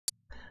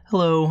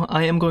Hello,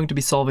 I am going to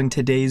be solving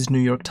today's New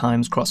York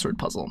Times crossword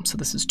puzzle. So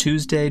this is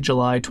Tuesday,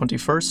 July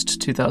 21st,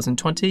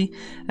 2020,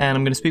 and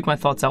I'm going to speak my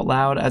thoughts out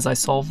loud as I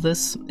solve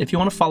this. If you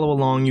want to follow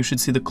along, you should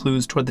see the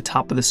clues toward the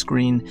top of the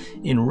screen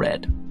in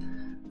red.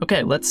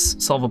 Okay,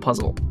 let's solve a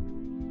puzzle.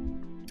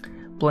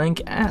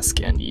 Blank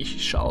ask and ye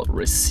shall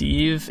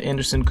receive.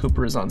 Anderson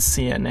Cooper is on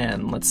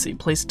CNN. Let's see,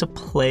 place to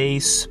play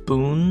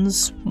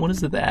spoons? What is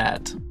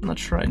that? I'm not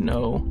sure I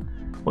know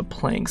what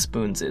playing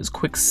spoons is.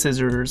 Quick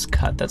scissors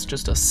cut, that's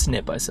just a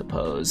snip, I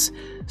suppose.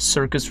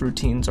 Circus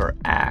routines are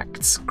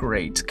acts.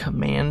 Great.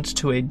 Command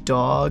to a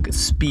dog,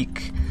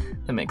 speak.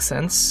 That makes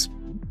sense.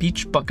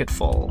 Beach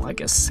bucketful, I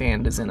guess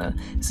sand is in a...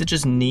 Is it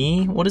just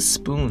knee? What does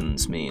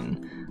spoons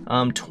mean?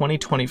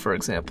 2020, for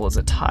example, is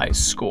a tie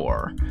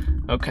score.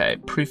 Okay,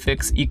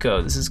 prefix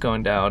eco, this is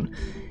going down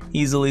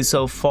easily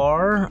so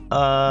far.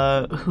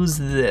 Who's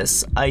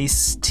this?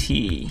 Iced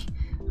tea.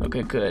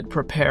 Okay, good.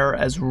 Prepare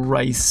as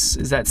rice.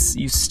 Is that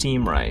you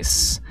steam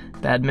rice?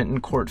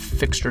 Badminton court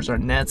fixtures are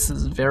nets. This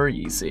is very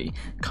easy.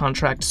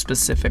 Contract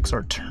specifics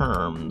are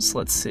terms.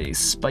 Let's see.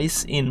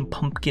 Spice in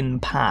pumpkin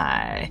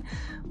pie.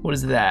 What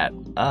is that?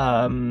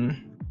 Not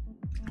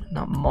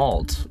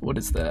malt. What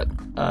is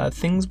that?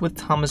 Things with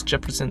Thomas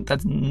Jefferson.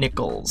 That's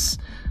nickels.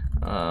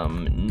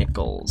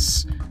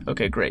 Nickels.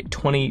 Okay, great.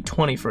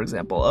 2020, for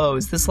example. Oh,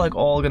 is this like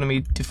all going to be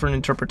different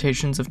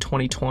interpretations of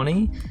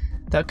 2020?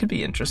 That could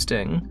be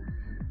interesting.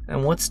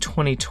 And what's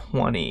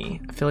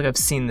 2020? I feel like I've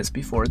seen this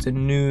before. It's a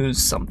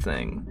news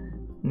something.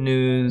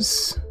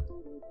 News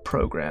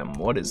program.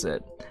 What is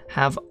it?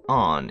 Have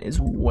on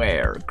is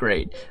wear.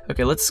 Great.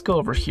 Okay, let's go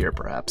over here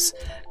perhaps.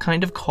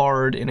 Kind of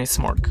card in a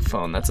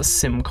smartphone. That's a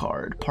SIM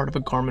card. Part of a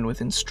garment with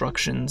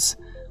instructions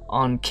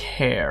on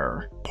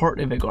care.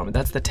 Part of a garment.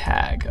 That's the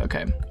tag.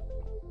 Okay.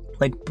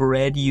 Like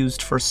bread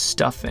used for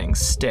stuffing.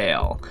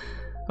 Stale.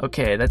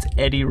 Okay, that's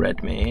Eddie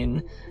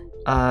Redmayne.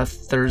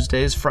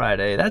 Thursday's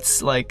Friday.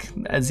 That's like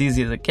as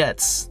easy as it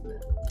gets.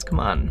 Come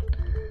on.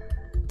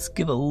 Let's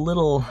give a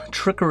little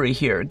trickery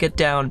here. Get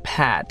down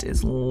pat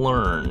is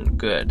learn.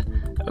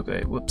 Good.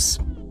 Okay, whoops.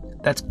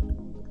 That's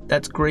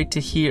great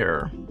to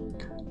hear.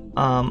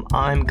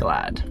 I'm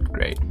glad.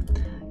 Great.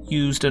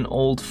 Used an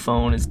old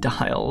phone is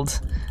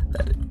dialed.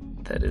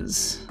 That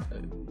is a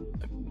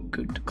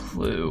good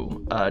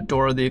clue.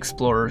 Dora the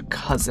Explorer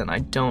cousin. I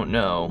don't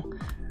know.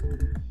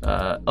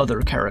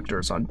 Other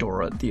characters on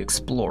Dora the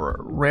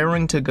Explorer.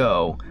 Raring to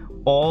go.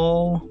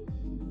 All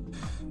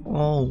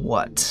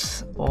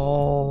what?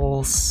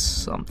 All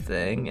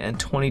something. And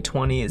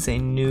 2020 is a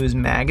news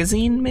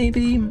magazine,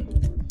 maybe?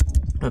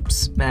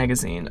 Oops,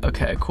 magazine.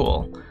 Okay,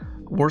 cool.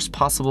 Worst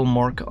possible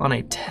mark on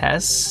a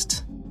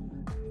test?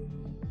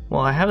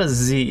 Well, I have a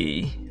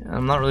Z.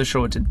 I'm not really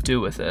sure what to do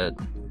with it.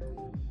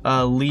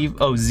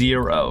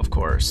 Zero, of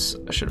course.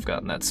 I should have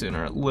gotten that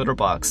sooner. Litter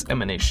box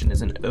emanation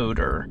is an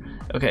odor.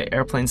 Okay,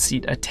 airplane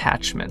seat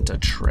attachment, a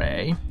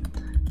tray.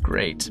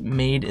 Great.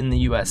 Made in the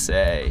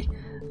USA.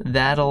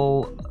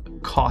 That'll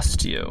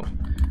cost you.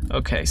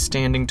 Okay,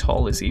 standing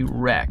tall is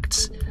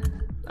erect.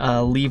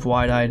 Leave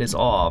wide-eyed is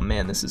awe.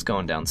 Man, this is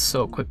going down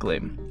so quickly.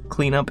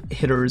 Cleanup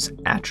hitter's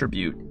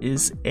attribute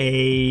is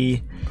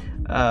a...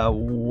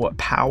 what,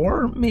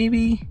 power,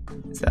 maybe?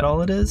 Is that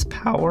all it is?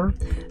 Power?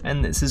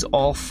 And this is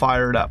all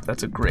fired up.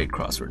 That's a great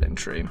crossword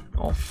entry.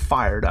 All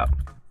fired up.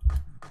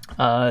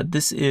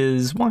 This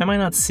is... Why am I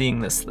not seeing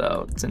this,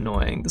 though? It's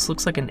annoying. This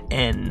looks like an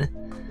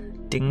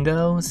N.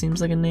 Dingo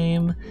seems like a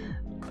name.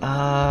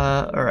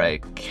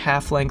 Alright.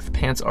 Calf-length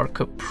pants are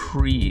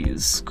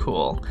capris.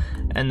 Cool.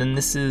 And then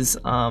this is,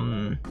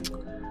 do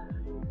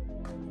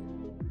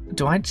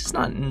I just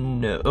not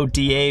know? Oh,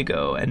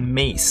 Diego and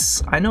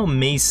mace. I know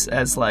mace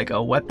as like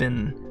a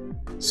weapon.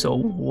 So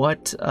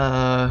what,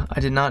 I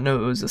did not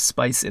know it was a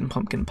spice in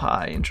pumpkin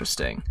pie.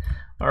 Interesting.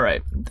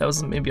 Alright, that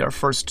was maybe our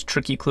first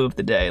tricky clue of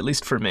the day, at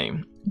least for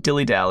me.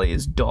 Dilly-dally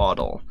is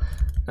dawdle.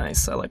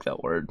 Nice, I like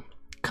that word.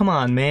 Come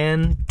on,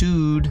 man.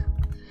 Dude.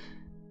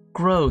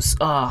 Gross.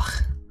 Ugh.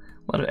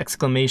 A lot of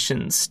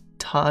exclamations.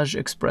 Taj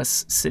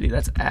Express City,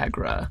 that's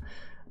Agra.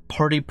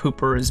 Party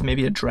pooper is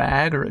maybe a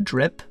drag or a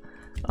drip.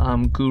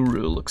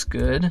 Guru looks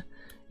good.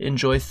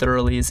 Enjoy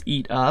thoroughly is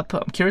eat up.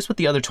 I'm curious what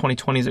the other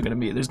 2020s are going to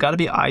be. There's got to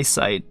be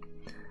eyesight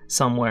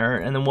somewhere.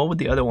 And then what would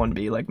the other one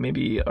be? Like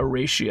maybe a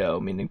ratio,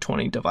 meaning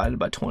 20 divided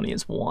by 20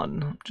 is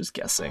 1. I'm just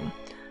guessing.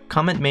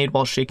 Comment made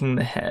while shaking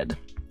the head.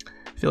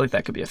 I feel like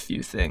that could be a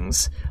few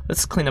things.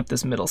 Let's clean up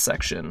this middle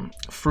section.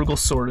 Frugal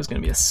sword is going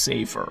to be a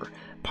saver.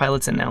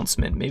 Pilot's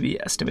announcement, maybe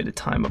estimated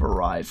time of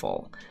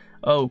arrival.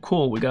 Oh,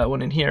 cool, we got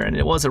one in here, and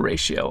it was a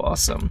ratio.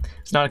 Awesome. I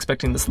was not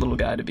expecting this little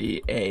guy to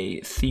be a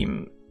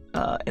theme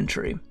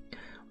entry.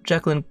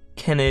 Jacqueline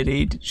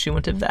Kennedy, she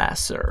went to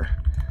Vassar.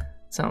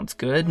 Sounds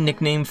good.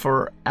 Nickname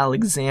for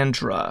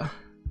Alexandra.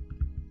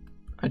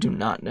 I do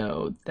not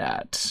know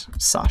that.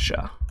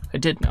 Sasha. I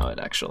did know it,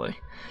 actually.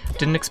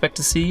 Didn't expect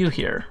to see you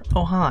here.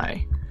 Oh,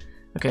 hi.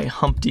 Okay,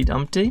 Humpty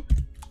Dumpty.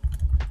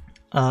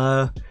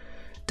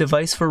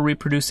 Device for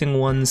reproducing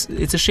one's...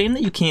 It's a shame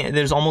that you can't...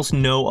 There's almost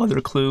no other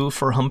clue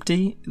for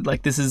Humpty.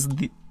 Like, this is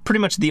pretty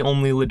much the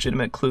only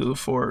legitimate clue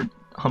for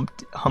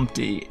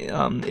Humpty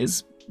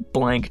is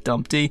blank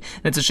Dumpty.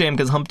 And it's a shame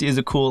because Humpty is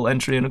a cool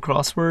entry in a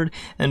crossword,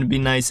 and it'd be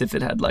nice if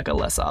it had like a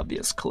less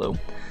obvious clue.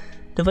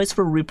 Device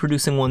for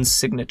reproducing one's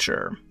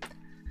signature.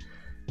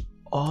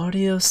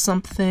 Audio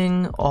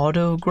something,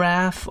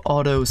 autograph,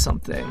 auto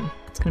something.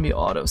 It's gonna be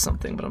auto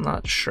something, but I'm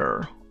not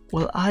sure.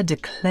 Well, I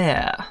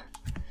declare.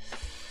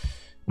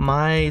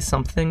 My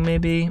something,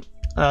 maybe?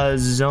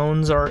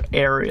 Zones are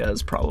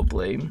areas,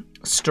 probably.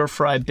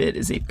 Stir-fry bit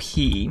is a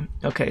P.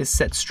 Okay,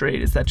 set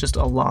straight, is that just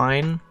a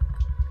line?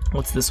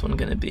 What's this one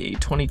gonna be?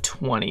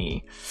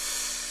 2020.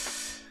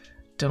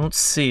 Don't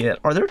see it.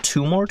 Are there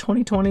 2 more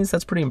 2020s?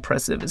 That's pretty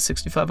impressive. Is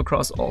 65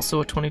 across also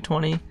a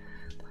 2020?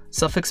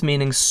 Suffix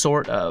meaning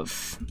sort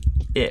of,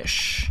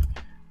 ish.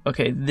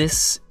 Okay,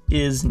 this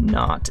is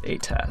not a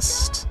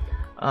test.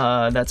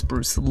 That's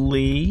Bruce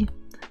Lee.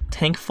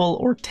 Tankful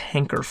or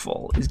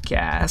tankerful is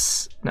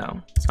gas.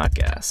 No, it's not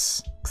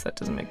gas, because that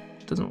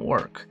doesn't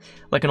work.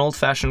 Like an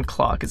old-fashioned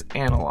clock is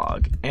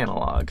analog.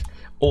 Analog.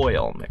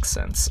 Oil makes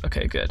sense.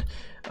 Okay, good.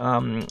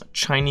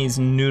 Chinese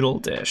noodle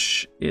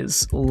dish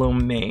is lo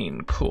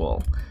mein.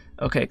 Cool.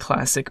 Okay,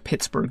 classic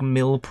Pittsburgh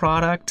mill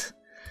product.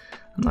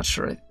 I'm not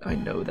sure I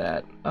know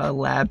that.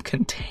 Lab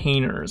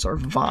containers are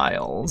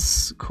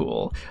vials.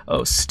 Cool.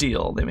 Oh,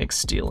 steel. They make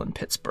steel in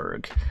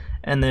Pittsburgh.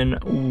 And then,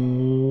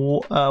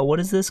 what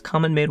is this?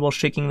 Comment made while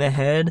shaking the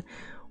head?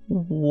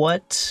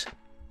 What?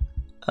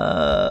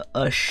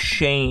 A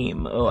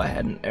shame. Oh, I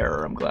had an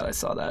error. I'm glad I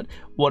saw that.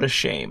 What a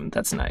shame.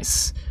 That's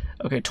nice.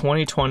 Okay,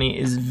 2020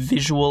 is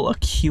visual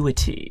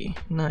acuity.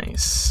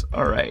 Nice.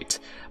 All right.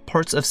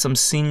 Parts of some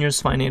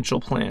seniors' financial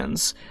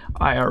plans.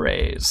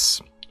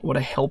 IRAs. What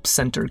a help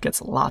center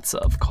gets lots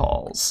of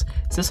calls.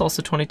 Is this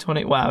also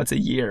 2020? Wow, it's a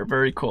year.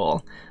 Very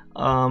cool.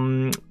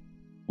 But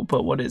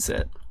what is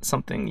it?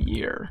 Something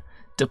year.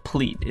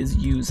 Deplete is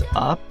use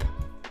up.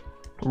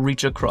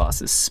 Reach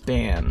across is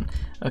span.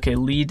 Okay,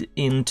 lead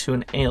into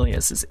an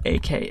alias is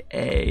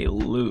AKA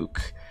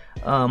Luke.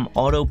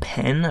 Auto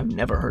pen, I've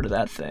never heard of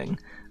that thing.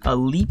 A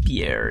leap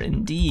year,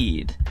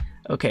 indeed.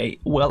 Okay,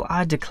 well,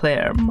 I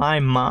declare,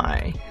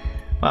 my.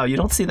 Wow, you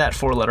don't see that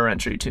 4-letter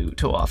entry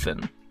too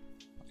often.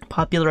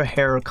 Popular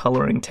hair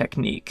coloring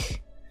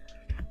technique.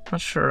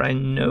 Not sure I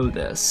know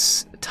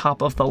this.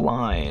 Top of the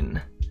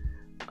line.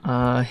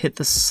 Hit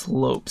the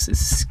slopes is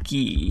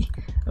ski.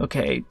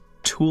 Okay,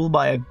 tool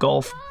by a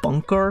golf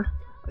bunker?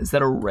 Is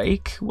that a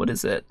rake? What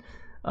is it?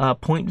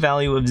 Point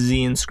value of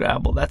Z in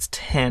Scrabble. That's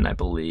 10, I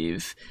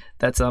believe.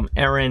 That's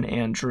Erin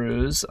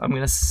Andrews. I'm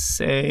gonna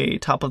say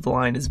top of the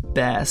line is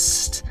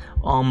best.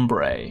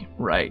 Ombre,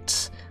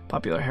 right.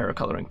 Popular hair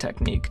coloring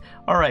technique.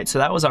 Alright, so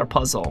that was our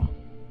puzzle.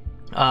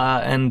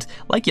 And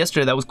like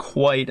yesterday, that was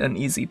quite an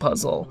easy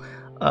puzzle.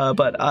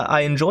 But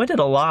I enjoyed it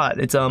a lot.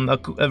 It's a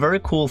very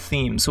cool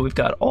theme. So we've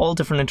got all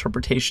different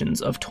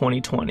interpretations of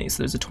 2020.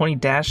 So there's a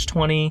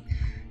 20-20,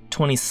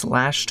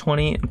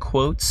 20/20 in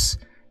quotes,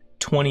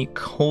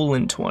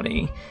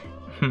 20:20.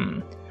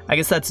 I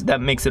guess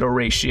that makes it a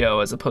ratio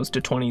as opposed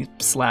to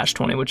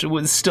 20/20, which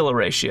was still a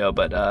ratio,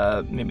 but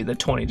maybe the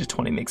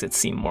 20-20 makes it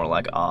seem more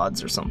like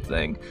odds or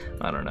something.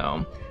 I don't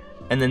know.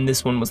 And then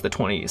this one was the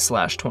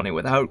 20/20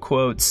 without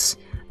quotes,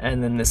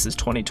 and then this is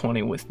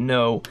 2020 with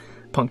no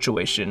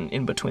punctuation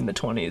in between the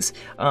 20s.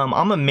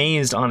 I'm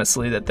amazed,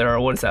 honestly, that there are,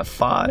 what is that,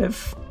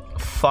 five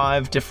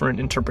different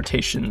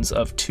interpretations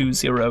of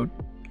 2020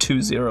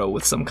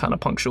 with some kind of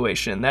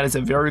punctuation. That is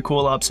a very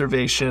cool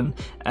observation,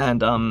 and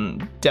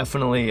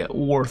definitely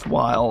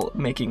worthwhile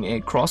making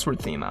a crossword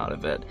theme out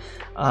of it.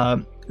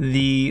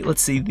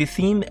 Let's see, the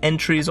theme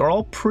entries are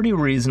all pretty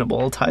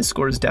reasonable. Tie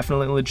score is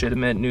definitely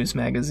legitimate, news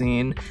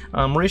magazine.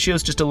 Ratio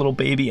is just a little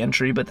baby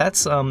entry, but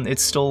that's it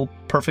still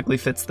perfectly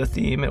fits the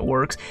theme. It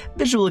works.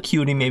 Visual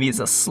acuity maybe is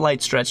a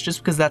slight stretch, just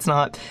because that's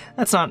not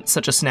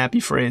such a snappy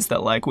phrase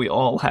that like we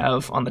all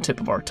have on the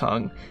tip of our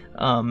tongue.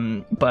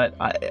 But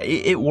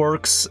it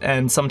works,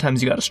 and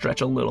sometimes you got to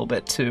stretch a little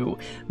bit to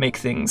make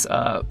things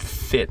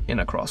fit in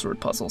a crossword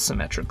puzzle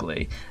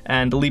symmetrically.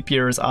 And leap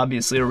year is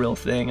obviously a real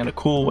thing and a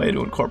cool way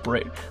to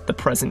incorporate the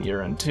present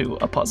year into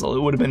a puzzle.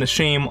 It would have been a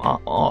shame,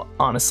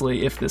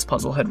 honestly, if this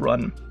puzzle had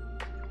run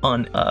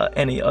on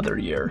any other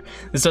year.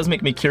 This does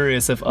make me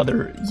curious if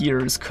other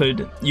years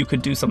you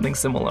could do something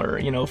similar,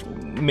 you know,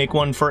 make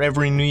one for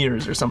every New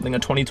Year's or something, a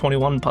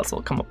 2021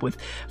 puzzle, come up with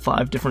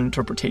 5 different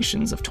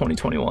interpretations of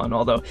 2021,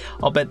 although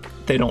I'll bet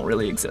they don't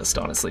really exist,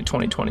 honestly.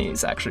 2020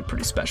 is actually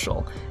pretty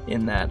special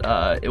in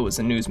that it was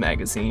a news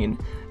magazine,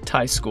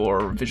 tie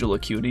score, visual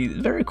acuity,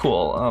 very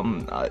cool.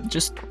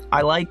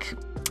 I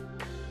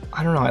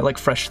like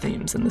fresh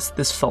themes, and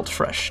this felt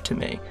fresh to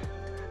me.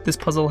 This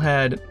puzzle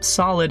had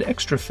solid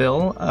extra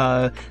fill.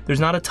 There's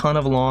not a ton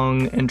of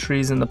long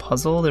entries in the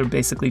puzzle. There are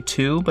basically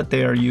 2, but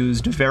they are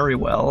used very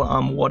well.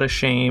 What a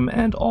Shame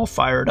and All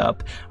Fired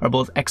Up are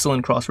both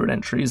excellent crossword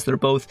entries. They're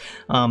both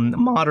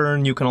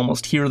modern. You can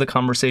almost hear the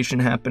conversation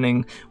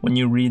happening when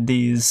you read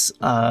these.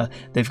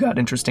 They've got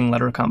interesting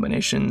letter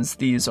combinations.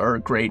 These are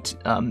great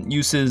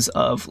uses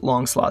of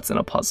long slots in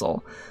a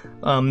puzzle.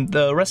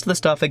 The rest of the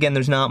stuff, again,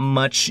 there's not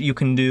much you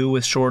can do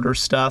with shorter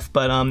stuff,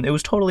 but it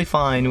was totally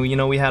fine.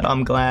 We had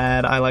I'm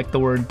Glad, I like the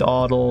word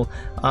dawdle,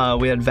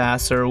 we had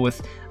Vassar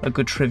with a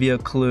good trivia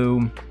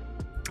clue.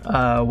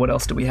 What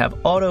else do we have?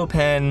 Auto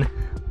pen.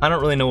 I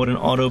don't really know what an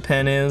auto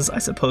pen is. I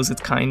suppose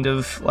it's kind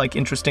of like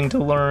interesting to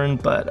learn,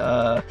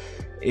 but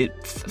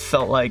it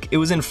felt like it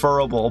was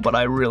inferable, but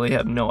I really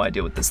have no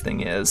idea what this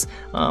thing is.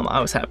 I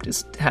was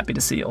happy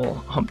to see old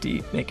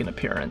Humpty make an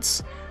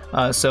appearance.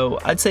 So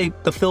I'd say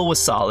the fill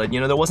was solid.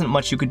 There wasn't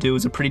much you could do. It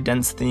was a pretty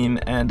dense theme,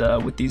 and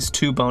with these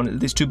two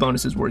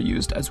bonuses were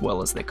used as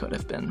well as they could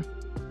have been.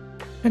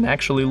 And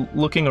actually,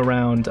 looking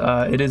around,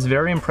 it is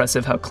very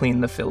impressive how clean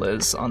the fill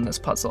is on this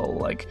puzzle.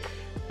 Like,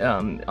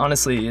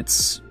 honestly,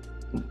 it's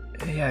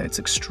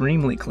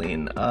extremely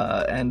clean.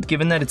 And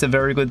given that it's a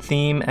very good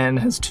theme and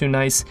has 2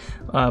 nice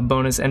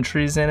bonus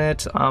entries in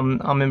it,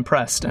 I'm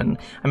impressed. And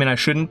I mean, I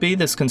shouldn't be.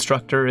 This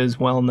constructor is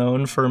well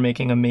known for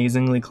making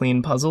amazingly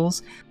clean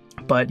puzzles.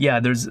 But yeah,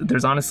 there's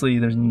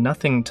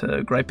nothing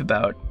to gripe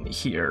about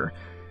here.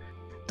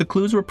 The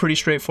clues were pretty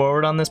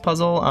straightforward on this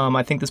puzzle.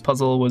 I think this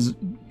puzzle was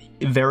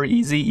very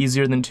easy,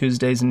 easier than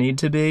Tuesdays need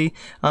to be,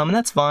 and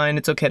that's fine.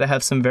 It's okay to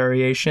have some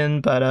variation,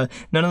 but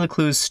none of the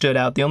clues stood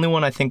out. The only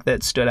one I think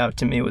that stood out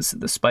to me was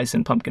the spice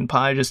and pumpkin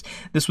pie.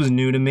 This was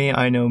new to me.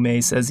 I know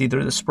Mace as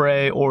either the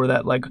spray or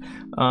that, like,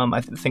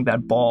 I think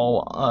that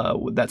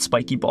ball, that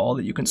spiky ball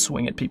that you can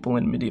swing at people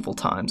in medieval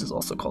times is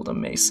also called a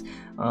mace.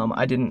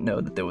 I didn't know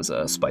that there was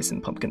a spice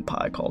and pumpkin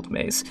pie called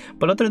mace.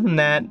 But other than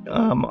that,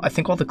 I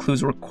think all the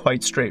clues were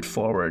quite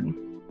straightforward.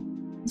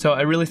 So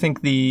I really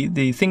think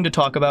the thing to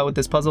talk about with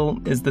this puzzle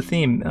is the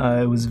theme.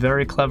 It was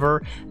very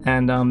clever,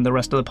 and the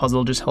rest of the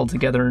puzzle just held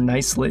together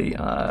nicely,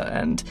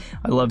 and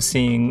I love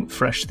seeing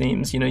fresh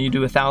themes. You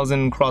do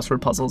 1,000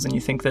 crossword puzzles and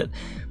you think that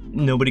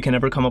nobody can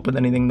ever come up with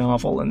anything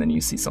novel, and then you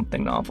see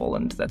something novel,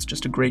 and that's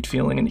just a great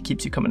feeling, and it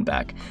keeps you coming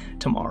back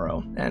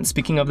tomorrow. And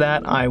speaking of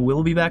that, I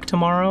will be back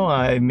tomorrow.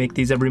 I make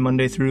these every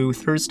Monday through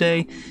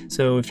Thursday,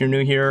 so if you're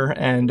new here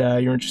and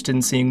you're interested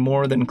in seeing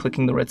more, then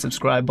clicking the red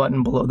subscribe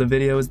button below the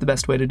video is the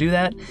best way to do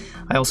that.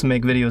 I also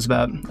make videos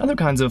about other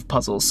kinds of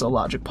puzzles, so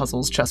logic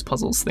puzzles, chess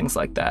puzzles, things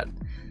like that.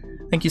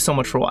 Thank you so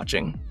much for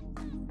watching.